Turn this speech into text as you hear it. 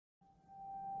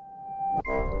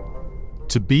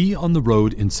To be on the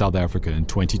road in South Africa in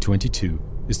 2022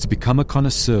 is to become a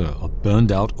connoisseur of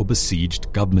burned-out or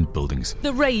besieged government buildings.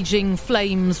 The raging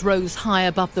flames rose high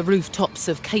above the rooftops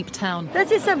of Cape Town.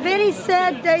 This is a very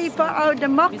sad day for our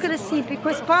democracy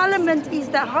because Parliament is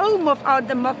the home of our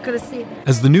democracy.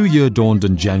 As the new year dawned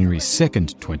on January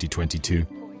 2nd, 2022,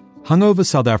 hungover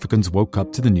South Africans woke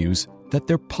up to the news that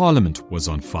their parliament was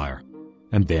on fire.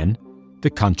 And then, the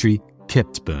country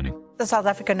kept burning. The South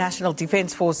African National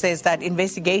Defence Force says that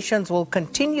investigations will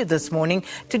continue this morning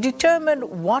to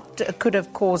determine what could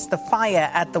have caused the fire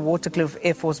at the Waterkloof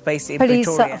Air Force Base in Pretoria.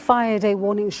 Police fired a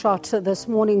warning shot this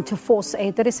morning to force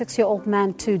a 36-year-old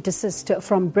man to desist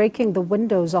from breaking the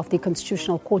windows of the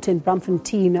Constitutional Court in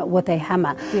Braamfontein with a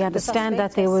hammer. We understand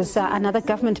that there was another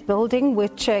government building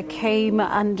which came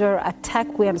under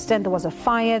attack. We understand there was a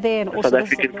fire there. And also South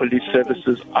African police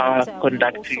services are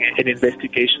conducting an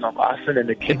investigation of arson and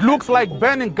It looks like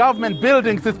burning government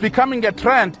buildings is becoming a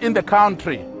trend in the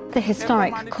country. The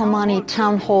historic Khomani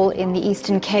Town Hall in the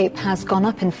Eastern Cape has gone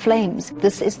up in flames.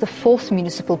 This is the fourth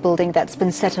municipal building that's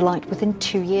been set alight within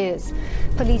 2 years.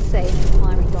 Police say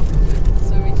firing documents.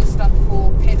 So we just stopped for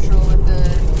petrol at the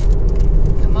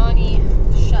Khomani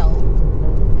Shell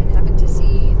and happened to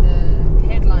see the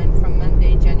headline from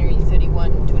Monday, January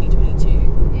 31, 2022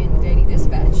 in Daily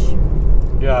Dispatch.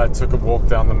 Yeah, I took a walk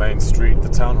down the main street. The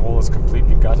town hall is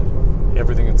completely gutted.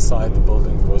 Everything inside the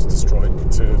building was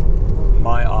destroyed. To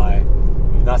my eye,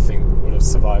 nothing would have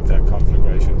survived that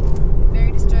conflagration.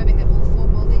 Very disturbing that all four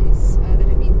buildings that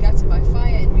have been gutted by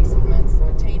fire in recent months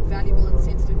contain valuable and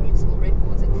sensitive municipal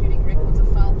records, including records of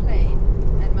foul play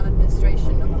and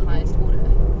maladministration of the highest order.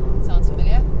 Sounds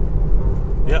familiar?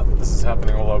 Yeah, this is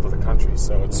happening all over the country,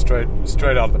 so it's straight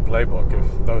out of the playbook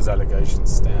if those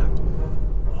allegations stand.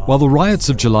 While the riots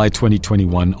of July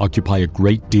 2021 occupy a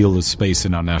great deal of space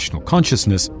in our national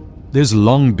consciousness, there's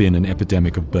long been an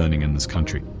epidemic of burning in this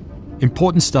country.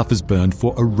 Important stuff is burned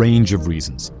for a range of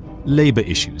reasons. Labor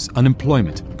issues,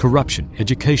 unemployment, corruption,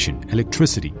 education,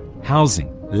 electricity, housing,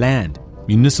 land,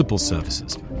 municipal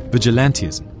services,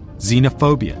 vigilantism,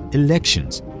 xenophobia,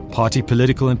 elections, party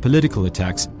political and political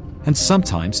attacks, and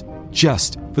sometimes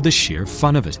just for the sheer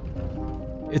fun of it.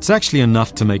 It's actually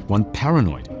enough to make one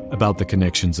paranoid about the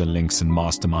connections and links and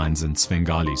masterminds and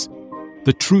Svengalis.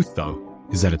 The truth, though,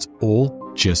 is that it's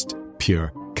all just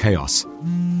pure chaos.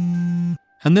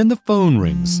 And then the phone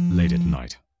rings late at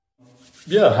night.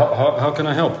 Yeah, how can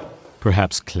I help?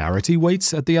 Perhaps Clarity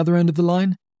waits at the other end of the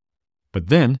line? But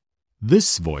then,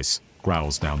 this voice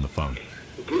growls down the phone.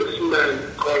 This man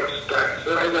called Stax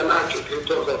is an advocate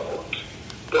of the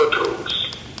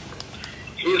bottles.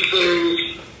 He says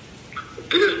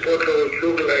these bottles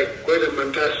look like Gwede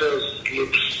Mantashe's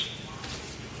lips.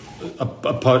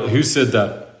 Who said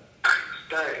that?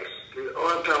 Stax, the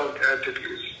author of the article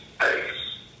is Stax.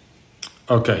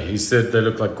 Okay, he said they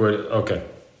look like Gwede. Okay,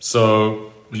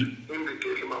 so...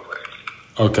 Indicate him up.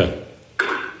 Okay.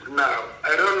 Now,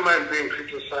 I don't mind being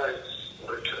criticized,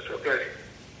 Richard, okay?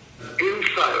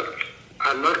 Insult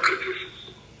are not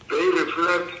criticism. They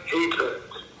reflect hatred.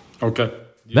 Okay.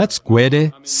 That's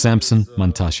Gwede Samson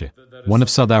Mantashe, one of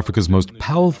South Africa's most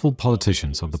powerful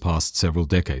politicians of the past several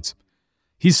decades.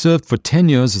 He served for 10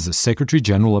 years as the Secretary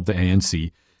General of the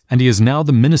ANC, and he is now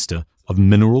the Minister of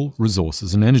Mineral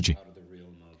Resources and Energy.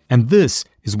 And this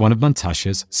is one of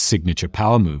Mantashe's signature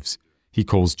power moves. He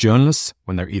calls journalists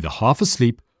when they're either half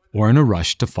asleep or in a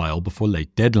rush to file before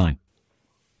late deadline.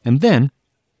 And then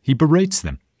he berates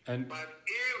them. But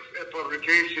if a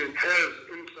publication has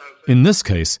insults... In this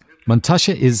case,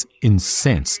 Mantashe is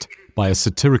incensed by a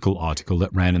satirical article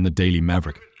that ran in the Daily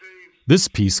Maverick. This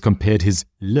piece compared his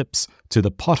lips to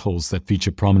the potholes that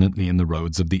feature prominently in the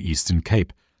roads of the Eastern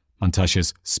Cape,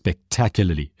 Mantashe's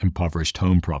spectacularly impoverished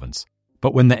home province.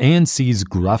 But when the ANC's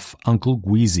gruff Uncle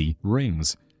Gweezy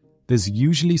rings, there's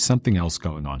usually something else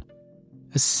going on,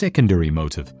 a secondary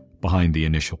motive behind the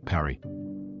initial parry.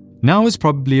 Now is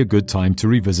probably a good time to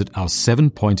revisit our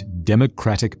 7-point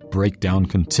democratic breakdown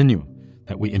continuum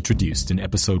that we introduced in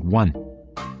episode 1.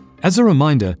 As a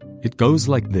reminder, it goes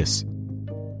like this.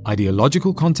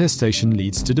 Ideological contestation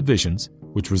leads to divisions,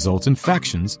 which result in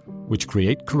factions, which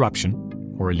create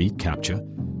corruption, or elite capture,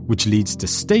 which leads to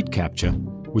state capture,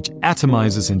 which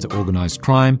atomizes into organized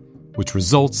crime, which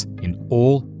results in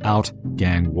all-out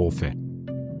gang warfare.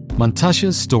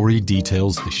 Mantashe's story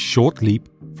details the short leap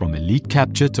from elite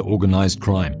capture to organized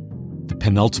crime, the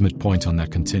penultimate point on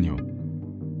that continuum.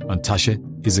 Mantashe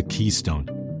is a keystone,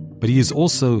 but he is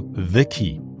also the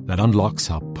key that unlocks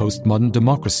how postmodern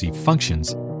democracy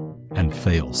functions and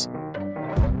fails.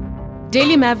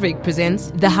 Daily Maverick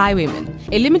presents The Highwaymen,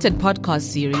 a limited podcast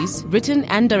series written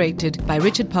and directed by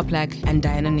Richard Poplak and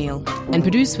Diana Neal, and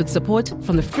produced with support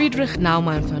from the Friedrich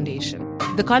Naumann Foundation.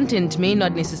 The content may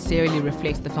not necessarily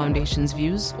reflect the Foundation's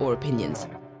views or opinions.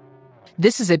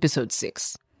 This is episode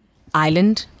 6,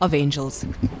 Island of Angels.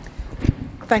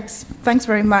 Thanks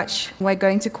very much. We're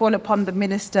going to call upon the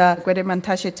Minister, Gwede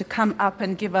Mantashe, to come up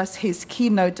and give us his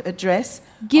keynote address.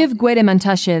 Give Gwede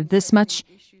Mantashe this much.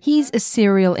 He's a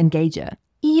serial engager,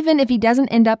 even if he doesn't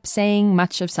end up saying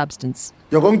much of substance.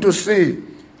 You're going to see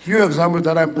few examples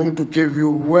that I'm going to give you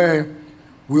where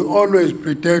we always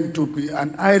pretend to be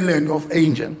an island of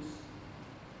angels,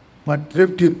 but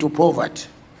drifted to poverty.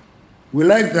 We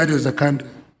like that as a country.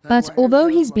 But although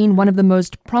he's been one of the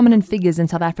most prominent figures in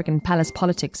South African palace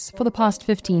politics for the past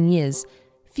 15 years,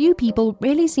 few people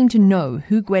really seem to know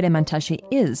who Gwede Mantashe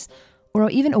is, or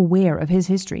are even aware of his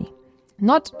history.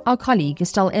 Not our colleague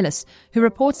Estelle Ellis, who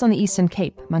reports on the Eastern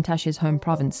Cape, Mantashe's home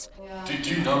province. Do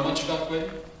you know much about Gwede?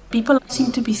 People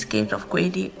seem to be scared of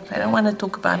Gwede. They don't want to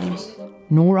talk about him.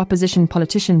 Nor opposition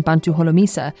politician Bantu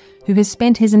Holomisa, who has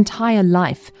spent his entire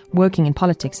life working in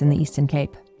politics in the Eastern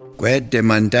Cape. Gwede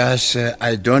Mantashe,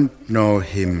 I don't know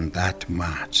him that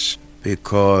much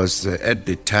because at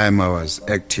the time I was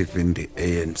active in the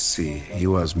ANC, he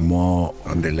was more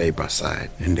on the labor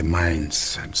side, in the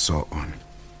mines and so on.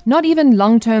 Not even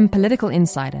long-term political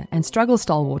insider and struggle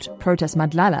stalwart Protas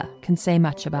Madlala can say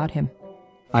much about him.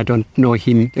 I don't know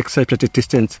him except at a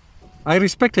distance. I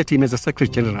respected him as a Secretary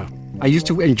General. I used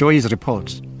to enjoy his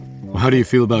reports. Well, how do you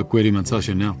feel about Gwede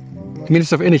Mantashe now?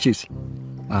 Minister of Energies.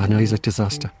 No, he's a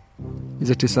disaster. He's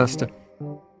a disaster.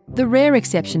 The rare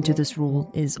exception to this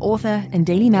rule is author and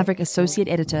Daily Maverick associate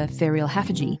editor Ferial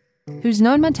Haffajee, who's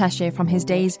known Mantashe from his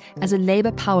days as a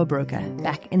Labour power broker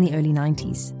back in the early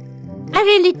 90s. I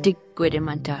really dig Gwede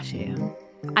Mantashe.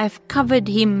 I've covered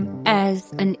him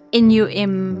as an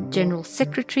NUM General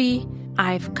Secretary.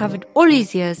 I've covered all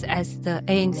his years as the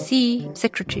ANC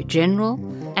Secretary General.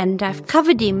 And I've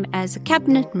covered him as a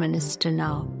Cabinet Minister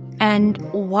now. And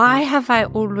why have I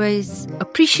always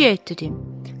appreciated him?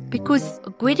 Because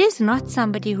Gwede is not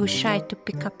somebody who's shy to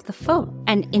pick up the phone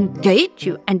and engage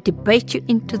you and debate you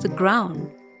into the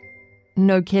ground.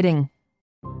 No kidding.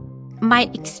 My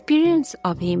experience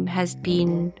of him has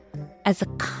been as a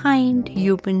kind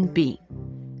human being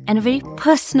and a very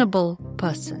personable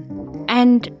person.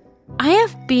 And I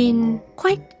have been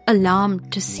quite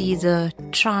alarmed to see the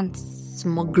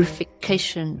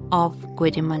transmogrification of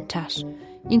Gwede Mantashe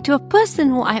into a person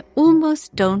who I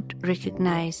almost don't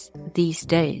recognize these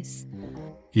days.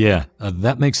 Yeah,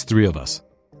 that makes 3 of us.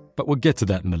 But we'll get to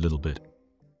that in a little bit.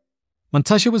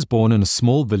 Mantashe was born in a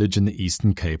small village in the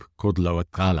Eastern Cape called Lower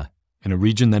Qala, in a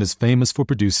region that is famous for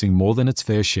producing more than its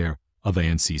fair share of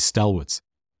ANC stalwarts.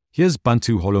 Here's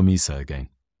Bantu Holomisa again.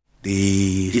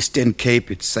 The Eastern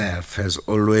Cape itself has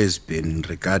always been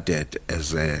regarded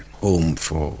as a home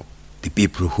for the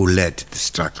people who led the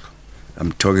struggle.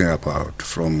 I'm talking about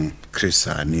from Chris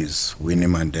Hani's, Winnie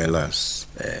Mandela's,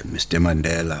 Mr.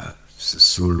 Mandela,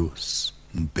 Sisulu's,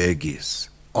 Mbegi's,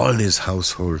 all these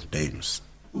household names.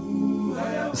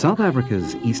 South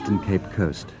Africa's Eastern Cape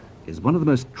coast is one of the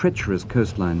most treacherous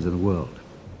coastlines in the world.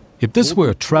 If this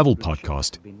were a travel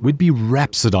podcast, we'd be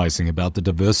rhapsodizing about the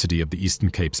diversity of the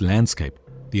Eastern Cape's landscape,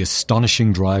 the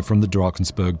astonishing drive from the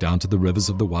Drakensberg down to the rivers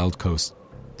of the Wild Coast,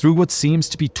 through what seems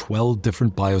to be 12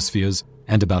 different biospheres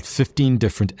and about 15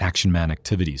 different Action Man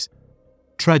activities.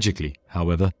 Tragically,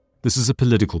 however, this is a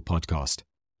political podcast,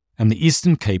 and the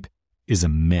Eastern Cape is a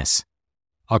mess.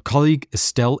 Our colleague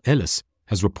Estelle Ellis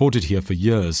has reported here for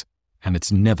years, and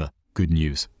it's never good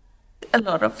news. A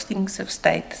lot of things have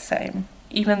stayed the same,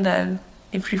 even though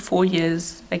every 4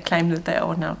 years they claim that they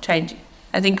are now changing.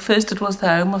 I think first it was the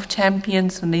home of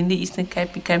champions, and then the Eastern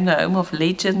Cape became the home of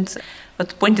legends. But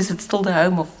the point is, it's still the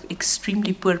home of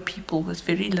extremely poor people with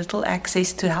very little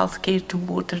access to healthcare, to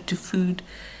water, to food.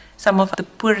 Some of the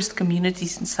poorest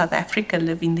communities in South Africa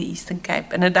live in the Eastern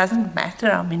Cape, and it doesn't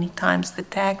matter how many times the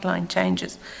tagline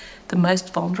changes. The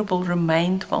most vulnerable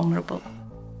remained vulnerable.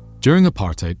 During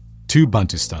apartheid, 2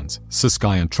 Bantustans,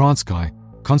 Ciskei and Transkei,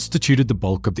 constituted the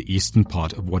bulk of the eastern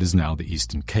part of what is now the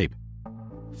Eastern Cape.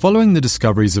 Following the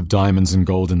discoveries of diamonds and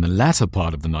gold in the latter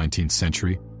part of the 19th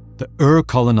century, the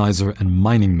colonizer and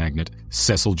mining magnate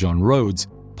Cecil John Rhodes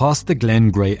passed the Glen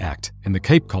Grey Act in the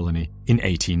Cape Colony in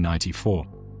 1894.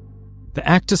 The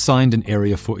Act assigned an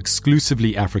area for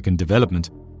exclusively African development,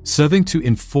 serving to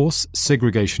enforce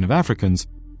segregation of Africans,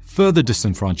 further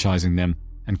disenfranchising them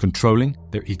and controlling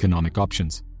their economic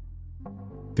options.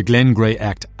 The Glen Grey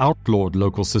Act outlawed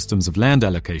local systems of land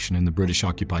allocation in the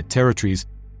British-occupied territories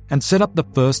and set up the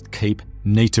first Cape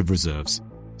native reserves,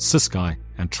 Ciskei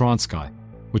and Transkei,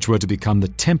 which were to become the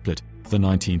template for the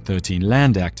 1913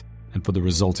 Land Act and for the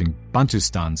resulting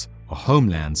Bantustans, or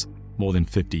homelands, more than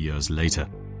 50 years later.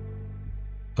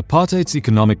 Apartheid's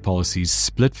economic policies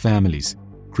split families,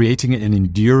 creating an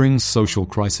enduring social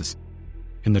crisis.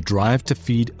 In the drive to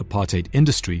feed apartheid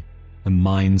industry, the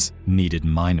mines needed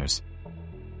miners.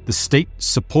 The state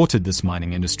supported this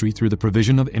mining industry through the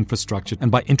provision of infrastructure and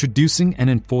by introducing and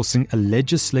enforcing a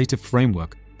legislative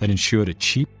framework that ensured a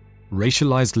cheap,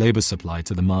 racialized labor supply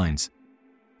to the mines.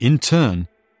 In turn,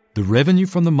 the revenue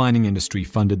from the mining industry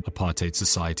funded apartheid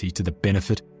society to the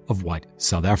benefit of white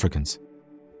South Africans.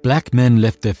 Black men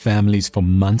left their families for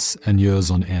months and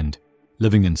years on end,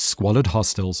 living in squalid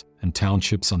hostels and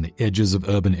townships on the edges of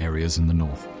urban areas in the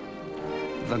north.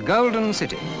 The Golden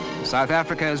City, South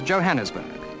Africa's Johannesburg.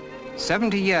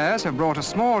 70 years have brought a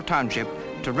small township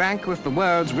to rank with the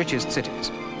world's richest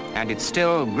cities, and it's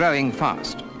still growing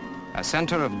fast. A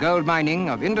center of gold mining,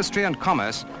 of industry and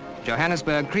commerce,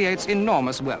 Johannesburg creates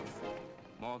enormous wealth.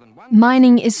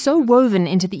 Mining is so woven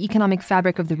into the economic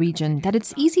fabric of the region that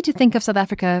it's easy to think of South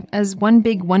Africa as one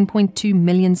big 1.2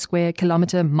 million square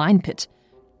kilometre mine pit.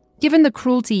 Given the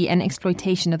cruelty and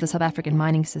exploitation of the South African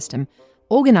mining system,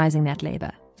 organising that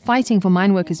labour, fighting for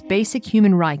mine workers' basic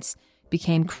human rights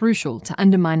became crucial to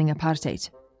undermining apartheid.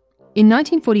 In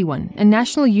 1941, a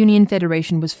national union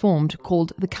federation was formed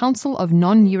called the Council of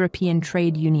Non-European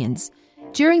Trade Unions.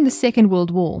 During the Second World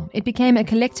War, it became a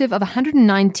collective of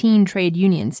 119 trade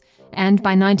unions, and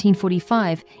by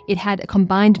 1945, it had a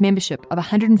combined membership of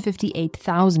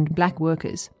 158,000 black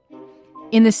workers.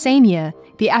 In the same year,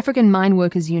 the African Mine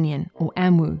Workers Union, or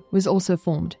AMWU, was also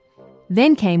formed.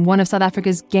 Then came one of South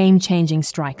Africa's game-changing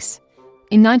strikes.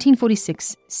 In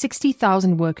 1946,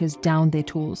 60,000 workers downed their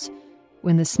tools.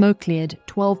 When the smoke cleared,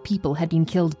 12 people had been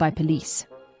killed by police.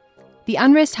 The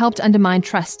unrest helped undermine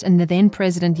trust in the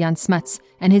then-President Jan Smuts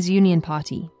and his Union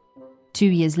Party. 2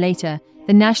 years later,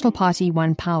 the National Party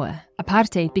won power,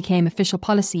 apartheid became official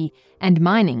policy, and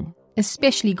mining,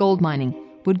 especially gold mining,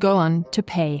 would go on to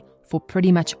pay for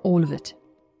pretty much all of it.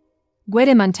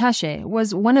 Gwede Mantashe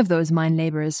was one of those mine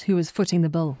labourers who was footing the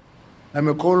bill. I'm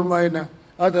a coal miner.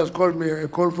 Others call me a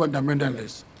coal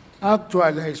fundamentalist.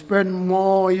 Actually, I spent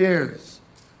more years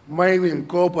mining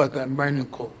copper than mining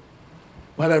coal.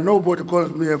 But nobody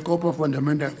calls me a copper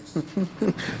fundamentalist.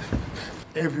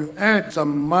 If you add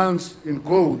some months in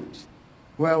gold,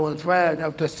 where I was fired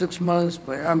after 6 months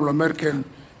by Anglo-American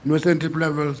incentive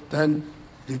levels, then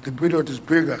the period is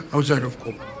bigger outside of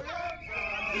coal.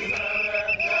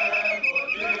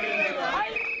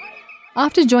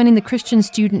 After joining the Christian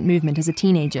student movement as a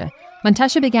teenager,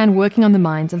 Mantashe began working on the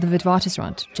mines of the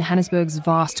Witwatersrand, Johannesburg's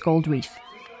vast gold reef.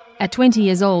 At 20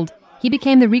 years old, he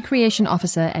became the recreation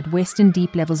officer at Western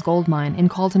Deep Levels Gold Mine in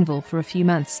Carletonville for a few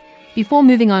months, before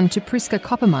moving on to Prieska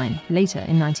Copper Mine later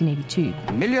in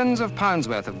 1982. Millions of pounds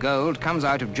worth of gold comes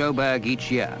out of Joburg each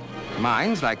year.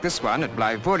 Mines like this one at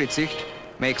Blyvoordzicht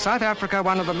make South Africa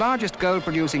one of the largest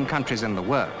gold-producing countries in the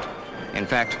world. In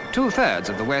fact, 2/3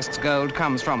 of the West's gold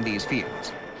comes from these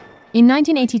fields. In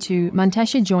 1982,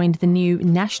 Mantashe joined the new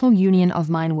National Union of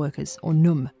Mine Workers, or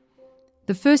NUM,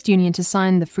 the first union to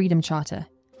sign the Freedom Charter.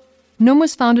 NUM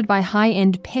was founded by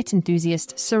high-end pet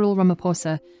enthusiast Cyril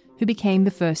Ramaphosa, who became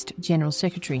the first General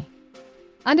Secretary.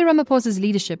 Under Ramaphosa's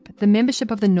leadership, the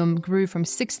membership of the NUM grew from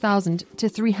 6,000 to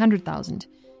 300,000.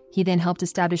 He then helped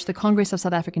establish the Congress of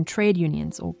South African Trade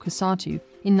Unions, or COSATU,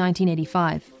 in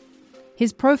 1985.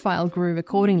 His profile grew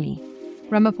accordingly.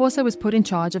 Ramaphosa was put in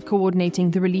charge of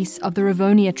coordinating the release of the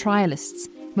Rivonia trialists,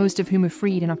 most of whom were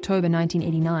freed in October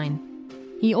 1989.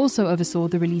 He also oversaw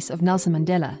the release of Nelson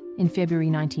Mandela in February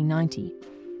 1990.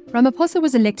 Ramaphosa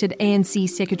was elected ANC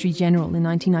Secretary-General in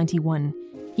 1991.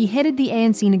 He headed the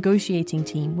ANC negotiating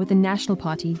team with the National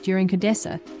Party during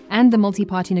CODESA and the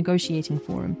Multi-Party Negotiating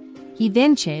Forum. He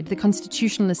then chaired the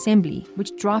Constitutional Assembly,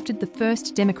 which drafted the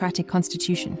first democratic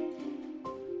constitution.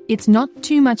 It's not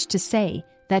too much to say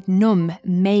that NUM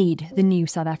made the new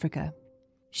South Africa.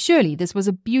 Surely this was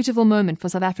a beautiful moment for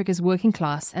South Africa's working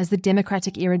class as the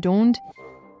democratic era dawned?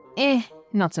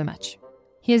 Not so much.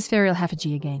 Here's Ferial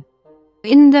Haffajee again.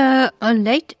 In the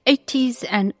late 80s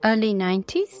and early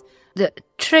 90s, the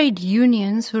trade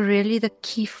unions were really the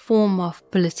key form of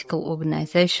political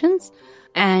organizations,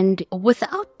 and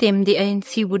without them, the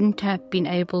ANC wouldn't have been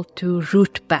able to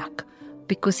root back,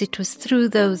 because it was through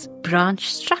those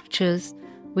branch structures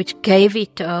which gave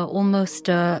it almost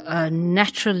a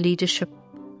natural leadership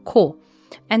core.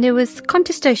 And there was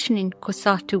contestation in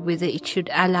COSATU whether it should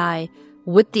ally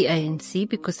with the ANC,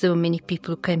 because there were many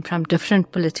people who came from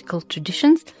different political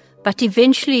traditions. But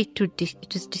eventually it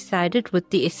was decided with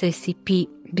the SACP,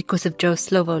 because of Joe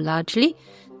Slovo largely,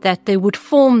 that they would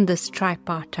form this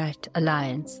tripartite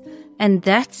alliance. And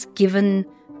that's given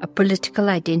a political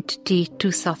identity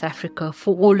to South Africa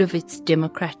for all of its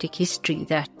democratic history,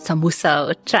 that Samusa,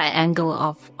 a triangle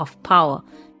of power.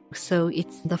 So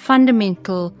it's the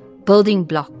fundamental building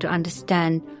block to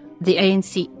understand the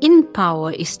ANC in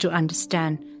power is to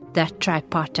understand that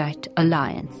tripartite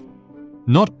alliance.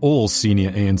 Not all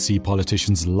senior ANC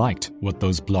politicians liked what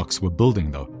those blocs were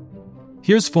building, though.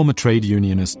 Here's former trade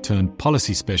unionist turned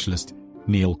policy specialist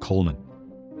Neil Coleman.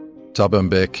 Thabo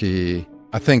Mbeki,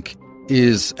 I think,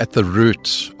 is at the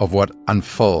root of what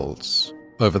unfolds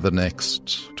over the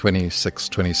next 26,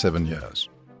 27 years,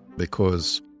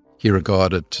 because he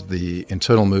regarded the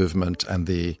internal movement and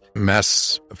the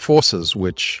mass forces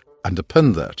which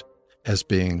underpin that as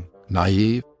being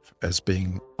naive, as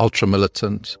being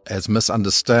ultra-militant, as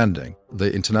misunderstanding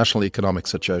the international economic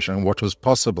situation and what was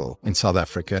possible in South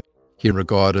Africa. He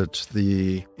regarded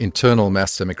the internal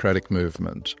mass democratic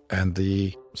movement and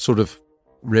the sort of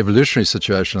revolutionary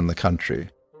situation in the country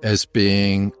as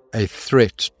being a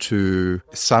threat to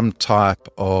some type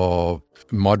of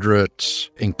moderate,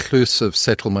 inclusive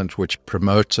settlement which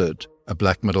promoted a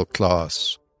black middle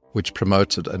class, which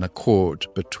promoted an accord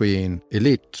between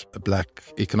elite black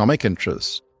economic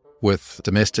interests with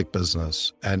domestic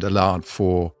business and allowed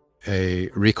for a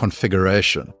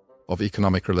reconfiguration of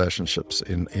economic relationships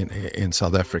in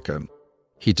South Africa.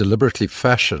 He deliberately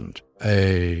fashioned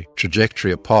a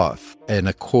trajectory, a path, an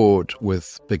accord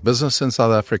with big business in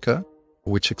South Africa,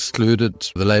 which excluded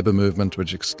the labor movement,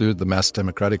 which excluded the mass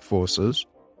democratic forces.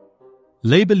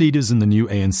 Labor leaders in the new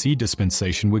ANC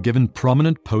dispensation were given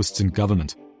prominent posts in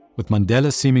government, with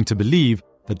Mandela seeming to believe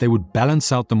that they would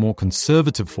balance out the more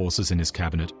conservative forces in his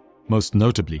cabinet, most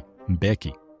notably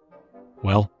Mbeki.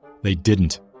 Well, they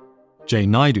didn't. Jay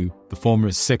Naidoo, the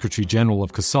former Secretary General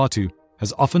of COSATU,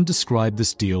 has often described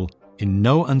this deal in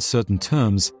no uncertain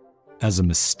terms as a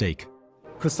mistake.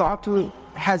 COSATU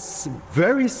has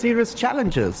very serious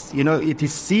challenges. You know, it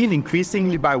is seen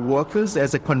increasingly by workers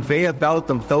as a conveyor belt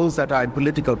of those that are in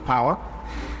political power.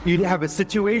 You have a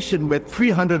situation where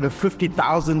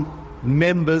 350,000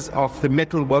 members of the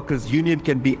Metal Workers Union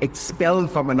can be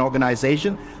expelled from an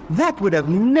organization. That would have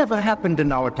never happened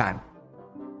in our time.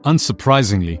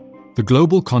 Unsurprisingly, the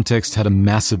global context had a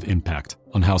massive impact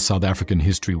on how South African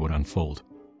history would unfold.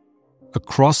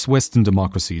 Across Western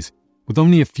democracies, with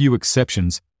only a few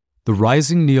exceptions, the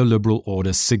rising neoliberal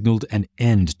order signaled an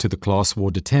end to the class war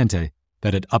detente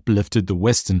that had uplifted the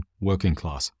Western working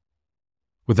class.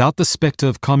 Without the spectre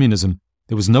of communism,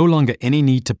 there was no longer any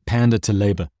need to pander to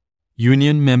labor.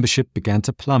 Union membership began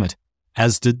to plummet,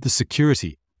 as did the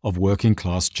security of working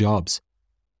class jobs.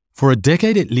 For a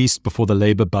decade at least before the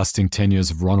labor-busting tenures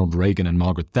of Ronald Reagan and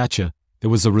Margaret Thatcher, there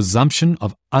was a resumption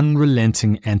of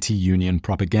unrelenting anti-union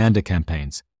propaganda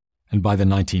campaigns. And by the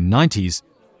 1990s,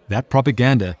 that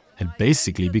propaganda had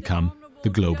basically become the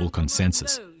global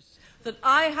consensus. That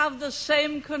I have the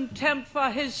same contempt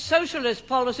for his socialist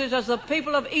policies as the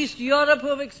people of East Europe who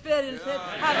have experienced it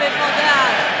have it for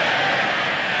theirs.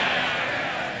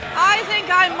 I think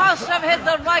I must have hit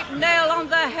the right nail on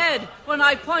the head when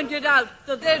I pointed out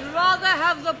that they'd rather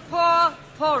have the poor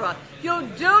poorer. You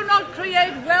do not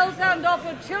create wealth and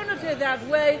opportunity that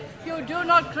way. You do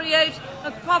not create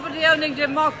a property-owning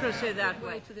democracy that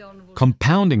way.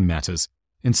 Compounding matters,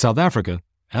 in South Africa,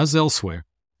 as elsewhere,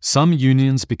 some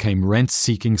unions became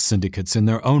rent-seeking syndicates in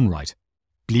their own right,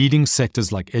 bleeding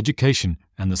sectors like education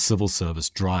and the civil service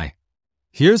dry.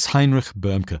 Here's Heinrich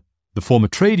Böhmke, the former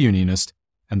trade unionist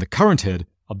and the current head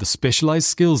of the Specialized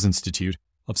Skills Institute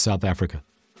of South Africa.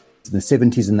 In the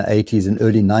 70s and the 80s and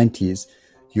early 90s,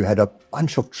 you had a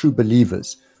bunch of true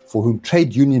believers for whom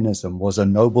trade unionism was a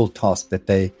noble task that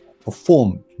they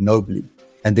performed nobly.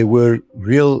 And there were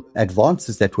real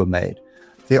advances that were made.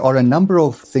 There are a number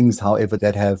of things, however,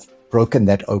 that have broken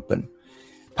that open.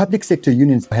 Public sector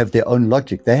unions have their own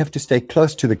logic. They have to stay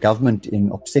close to the government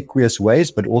in obsequious ways,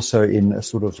 but also in a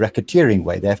sort of racketeering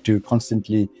way. They have to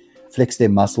constantly flex their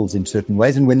muscles in certain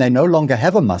ways. And when they no longer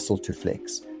have a muscle to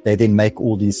flex, they then make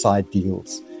all these side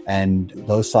deals. And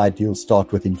those side deals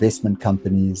start with investment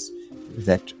companies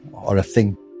that are a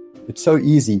thing. It's so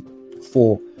easy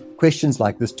for questions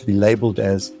like this to be labeled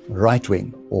as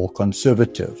right-wing or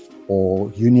conservative or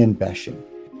union bashing.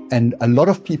 And a lot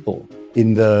of people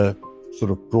in the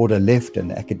sort of broader left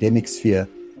and the academic sphere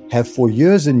have for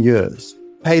years and years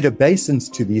paid obeisance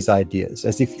to these ideas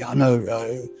as if,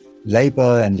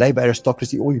 labor and labor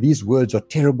aristocracy, all these words are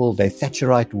terrible, they're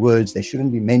Thatcherite words, they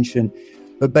shouldn't be mentioned.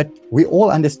 But we all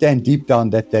understand deep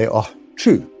down that they are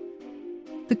true.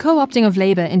 The co-opting of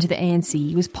Labour into the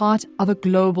ANC was part of a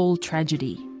global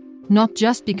tragedy, not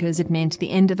just because it meant the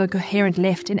end of a coherent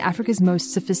left in Africa's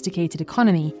most sophisticated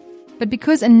economy, but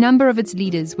because a number of its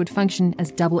leaders would function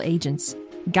as double agents,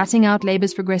 gutting out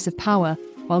Labour's progressive power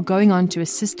while going on to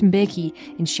assist Mbeki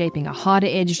in shaping a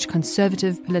harder-edged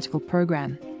conservative political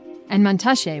program. And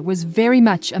Mantashe was very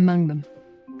much among them.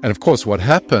 And of course, what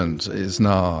happened is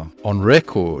now on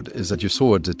record is that you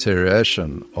saw a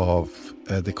deterioration of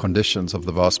the conditions of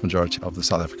the vast majority of the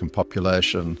South African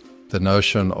population. The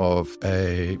notion of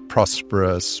a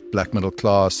prosperous black middle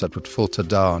class that would filter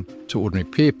down to ordinary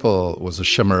people was a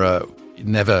chimera,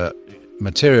 never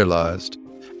materialized,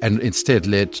 and instead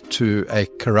led to a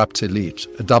corrupt elite,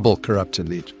 a double corrupt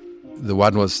elite. The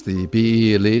one was the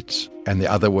BE elite, and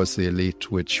the other was the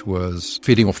elite which was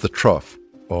feeding off the trough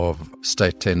of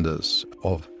state tenders,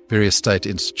 of various state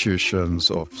institutions,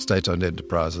 of state-owned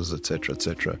enterprises, etc.,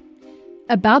 etc.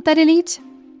 About that elite,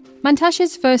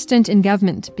 Mantashe's first stint in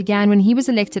government began when he was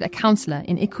elected a councillor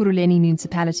in Ekurhuleni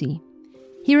municipality.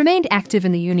 He remained active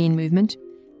in the union movement,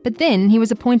 but then he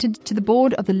was appointed to the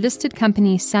board of the listed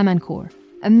company Samancor,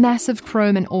 a massive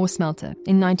chrome and ore smelter,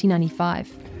 in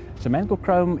 1995. Samancor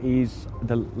Chrome is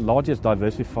the largest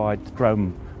diversified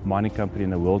chrome mining company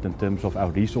in the world in terms of our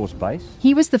resource base.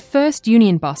 He was the first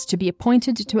union boss to be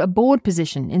appointed to a board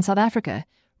position in South Africa,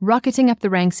 rocketing up the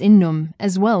ranks in NUM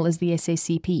as well as the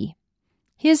SACP.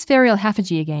 Here's Ferial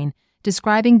Haffajee again,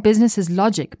 describing business's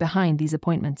logic behind these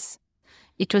appointments.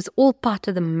 It was all part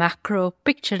of the macro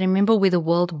picture. Remember where the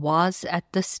world was at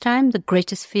this time? The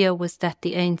greatest fear was that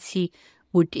the ANC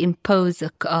would impose a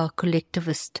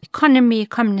collectivist economy, a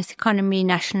communist economy,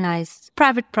 nationalize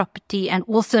private property, and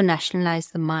also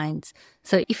nationalize the mines.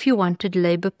 So if you wanted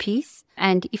labor peace,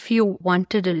 and if you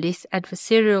wanted a less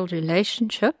adversarial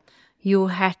relationship, you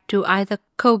had to either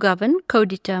co-govern,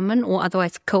 co-determine, or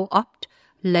otherwise co-opt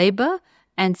labor.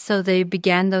 And so they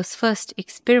began those first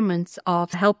experiments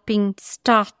of helping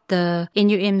start the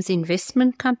NUM's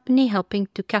investment company, helping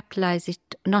to capitalize it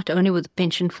not only with the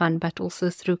pension fund, but also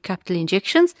through capital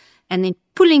injections, and then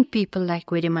pulling people like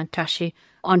Gwede Mantashe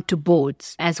onto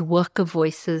boards as worker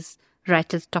voices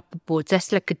right at the top of boards.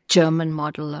 That's like a German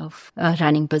model of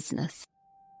running business.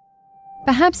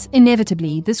 Perhaps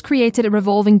inevitably, this created a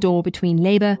revolving door between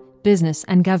labour, business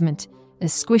and government, a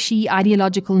squishy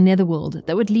ideological netherworld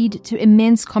that would lead to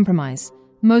immense compromise,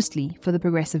 mostly for the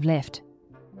progressive left.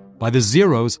 By the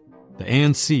zeros, the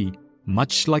ANC,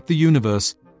 much like the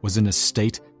universe, was in a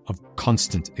state of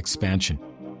constant expansion.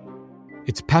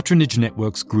 Its patronage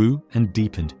networks grew and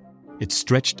deepened. It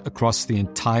stretched across the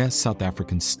entire South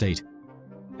African state.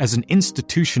 As an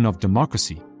institution of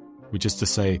democracy, which is to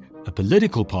say, a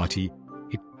political party,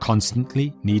 it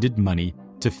constantly needed money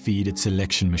to feed its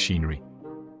election machinery.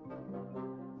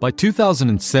 By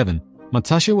 2007,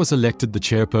 Mantashe was elected the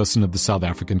chairperson of the South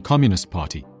African Communist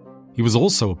Party. He was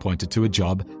also appointed to a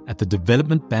job at the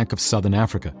Development Bank of Southern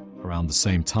Africa around the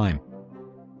same time.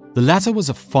 The latter was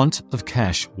a font of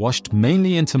cash washed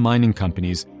mainly into mining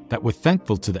companies that were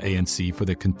thankful to the ANC for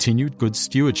their continued good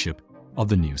stewardship of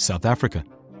the new South Africa.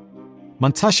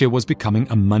 Mantashe was becoming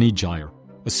a money gyre,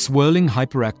 a swirling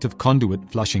hyperactive conduit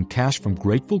flushing cash from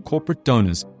grateful corporate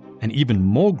donors and even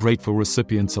more grateful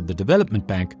recipients of the Development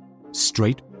Bank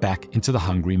straight back into the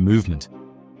hungry movement.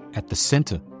 At the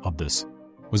center of this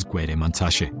was Gwede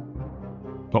Mantashe.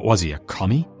 But was he a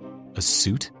commie? A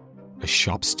suit? A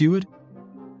shop steward?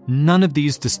 None of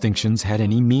these distinctions had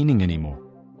any meaning anymore.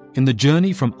 In the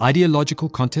journey from ideological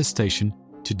contestation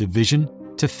to division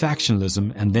to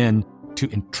factionalism and then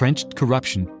to entrenched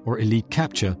corruption or elite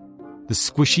capture, the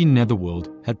squishy netherworld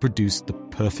had produced the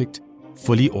perfect,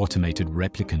 fully automated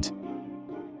replicant.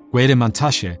 Gwede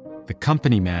Mantashe, the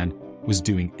company man, was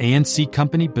doing ANC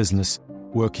company business,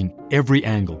 working every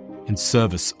angle in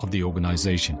service of the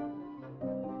organization.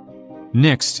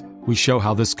 Next, we show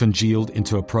how this congealed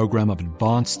into a program of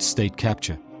advanced state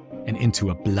capture and into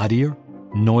a bloodier,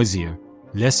 noisier,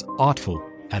 less artful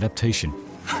adaptation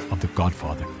of The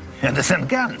Godfather. You understand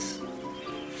guns?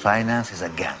 Finance is a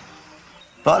gun.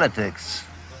 Politics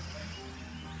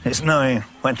is knowing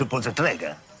when to pull the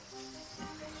trigger.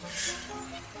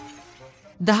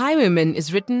 The Highwaymen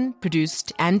is written,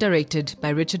 produced and directed by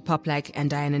Richard Poplak and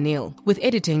Diana Neal, with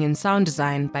editing and sound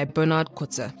design by Bernard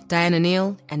Kutzer, Diana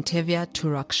Neal and Tevya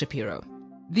Turok Shapiro.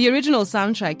 The original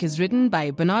soundtrack is written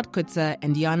by Bernard Kutzer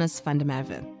and Jonas van der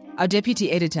Merwe. Our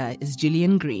deputy editor is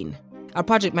Gillian Green. Our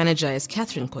project manager is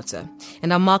Catherine Kutzer,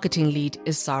 and our marketing lead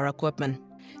is Sarah Koopman.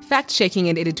 Fact-checking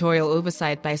and editorial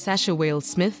oversight by Sasha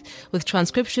Wales-Smith, with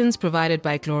transcriptions provided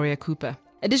by Gloria Cooper.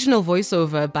 Additional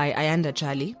voiceover by Ayanda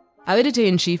Chali. Our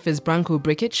editor-in-chief is Branko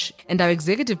Brikic, and our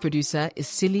executive producer is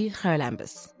Silly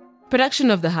Gerlambus.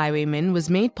 Production of The Highwaymen was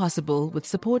made possible with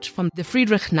support from the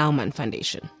Friedrich Naumann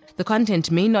Foundation. The content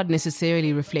may not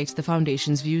necessarily reflect the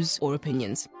Foundation's views or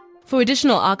opinions. For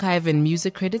additional archive and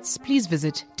music credits, please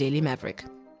visit Daily Maverick.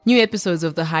 New episodes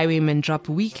of The Highwaymen drop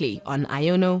weekly on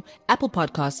Iono, Apple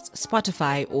Podcasts,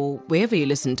 Spotify, or wherever you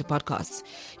listen to podcasts.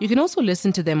 You can also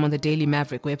listen to them on the Daily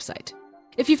Maverick website.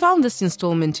 If you found this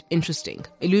installment interesting,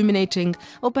 illuminating,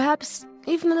 or perhaps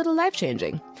even a little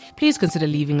life-changing, please consider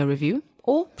leaving a review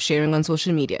or sharing on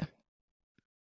social media.